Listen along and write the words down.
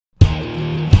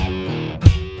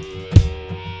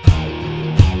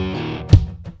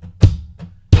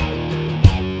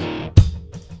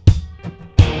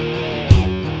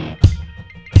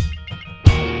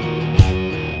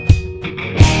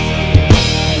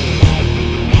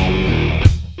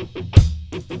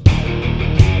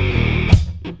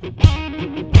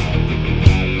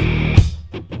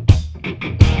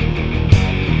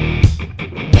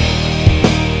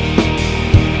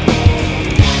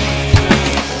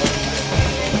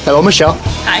Hello, Michelle.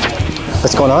 Hi.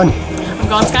 What's going on? I'm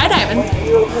going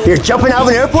skydiving. You're jumping out of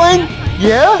an airplane?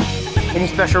 Yeah? Any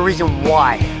special reason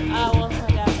why? Well, it's my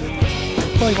dad's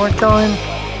birthday. Oh, you want to tell him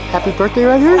happy birthday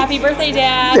right here? Happy birthday,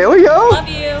 Dad. There we go. Love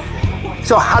you.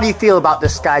 So how do you feel about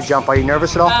this sky jump? Are you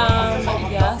nervous at all?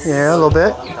 Yes. Yeah, a little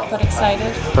bit. But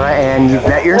excited. All right, and you've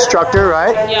met your instructor,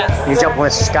 right? Yes. You're jumping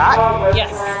with Scott?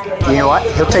 Yes. You know what?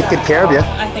 He'll take good care of you.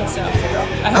 I think so.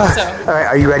 I hope so. All right,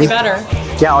 are you ready? You better.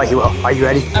 Yeah, oh, he will. Are you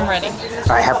ready? I'm ready.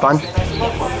 All right, have fun.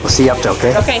 We'll see you up there,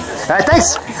 okay? Okay. All right,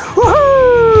 thanks.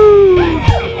 Woohoo!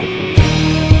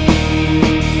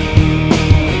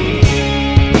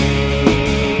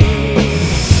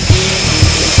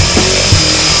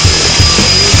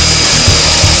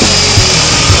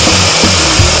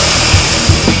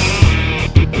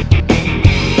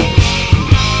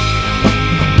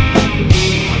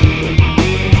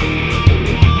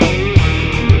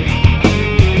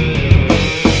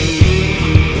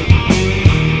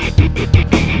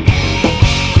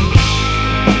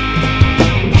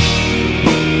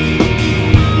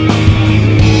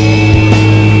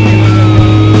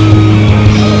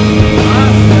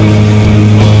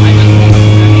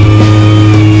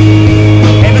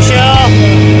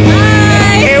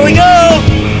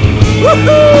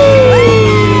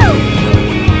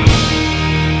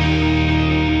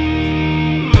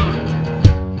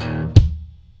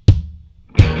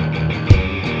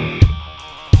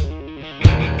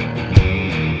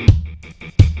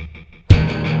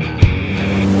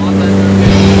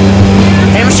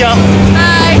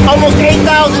 Hi. Almost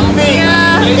 8,000 feet.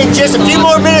 Yeah. In just a few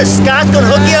more minutes, Scott's gonna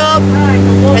hook you up,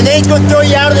 and then he's gonna throw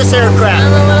you out of this aircraft. I'm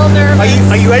a little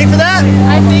nervous. Are you ready for that?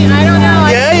 I don't know.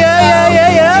 Yeah.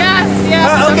 Yes,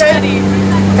 I'm Okay. ready.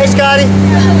 Hey, Scotty.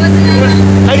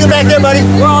 How you doing back there, buddy?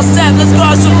 We're all set. Let's go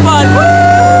have some fun.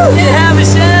 Woo! Yeah,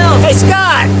 Michelle. Hey,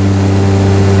 Scott.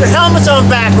 Your helmet's on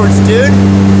backwards, dude.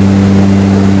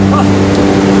 Oh.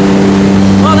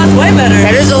 Well, that's way better.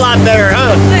 That is a lot better,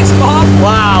 huh? Thanks, Bob.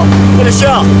 Wow. Hey,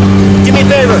 Michelle, do me a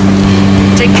favor.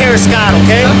 Take care of Scott,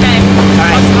 okay? Okay. All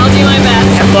right. I'll do my best.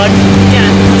 Have fun.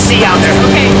 Yeah. See you out there.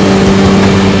 Okay.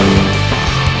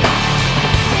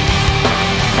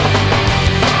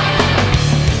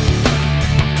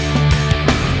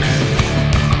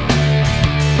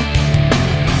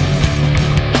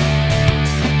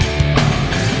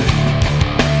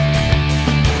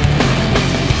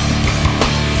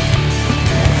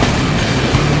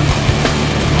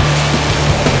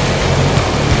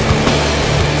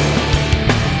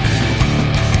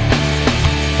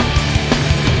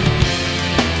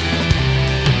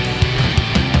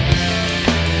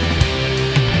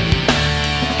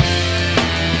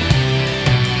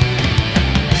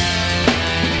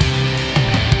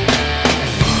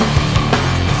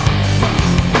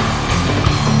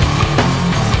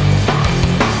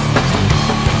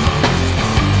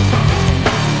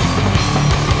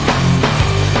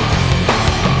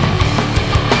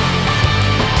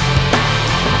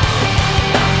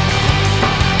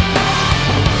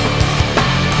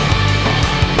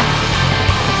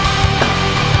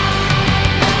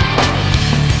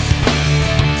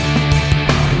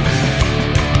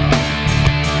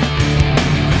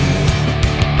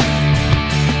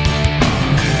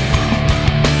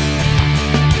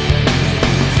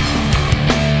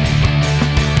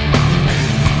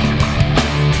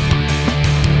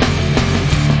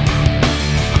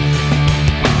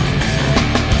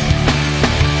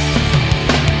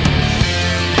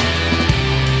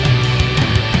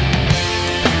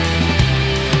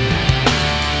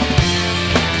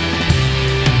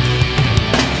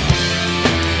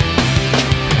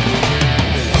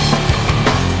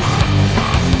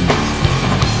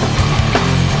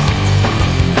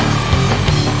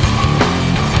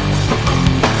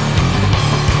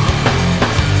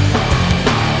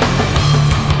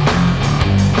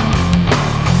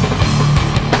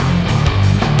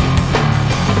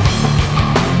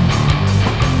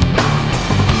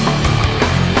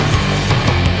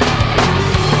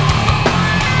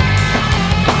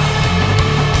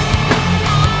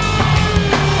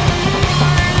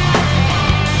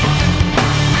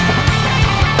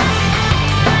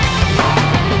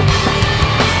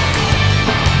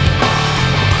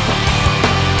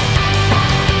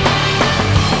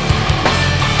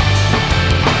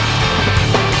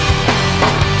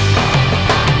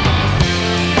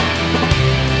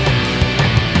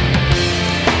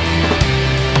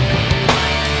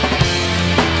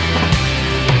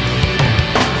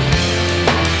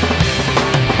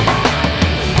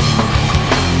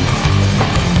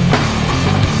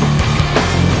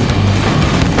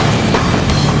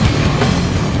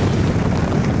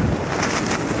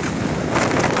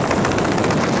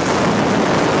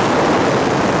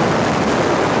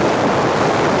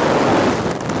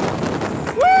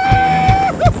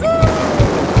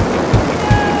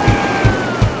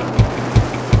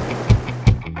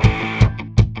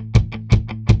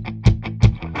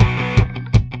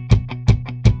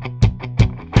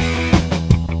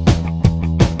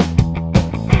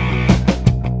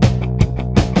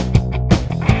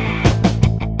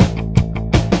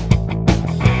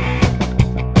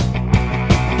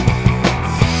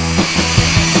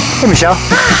 Hey, Michelle.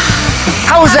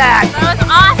 How was that? That was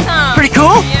awesome. Pretty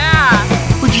cool? Yeah.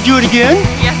 Would you do it again?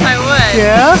 Yes, I would.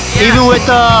 Yeah? Even with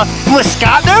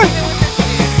Scott there?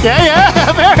 Yeah,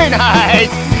 very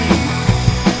nice.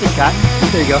 Hey, Scott.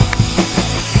 There you go.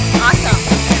 Awesome.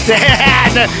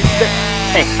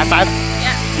 Hey, high five.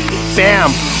 Yeah.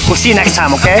 Bam. We'll see you next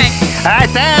time, okay? Okay. All right,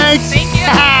 thanks. Thank you.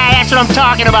 That's what I'm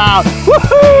talking about.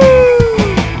 Woohoo!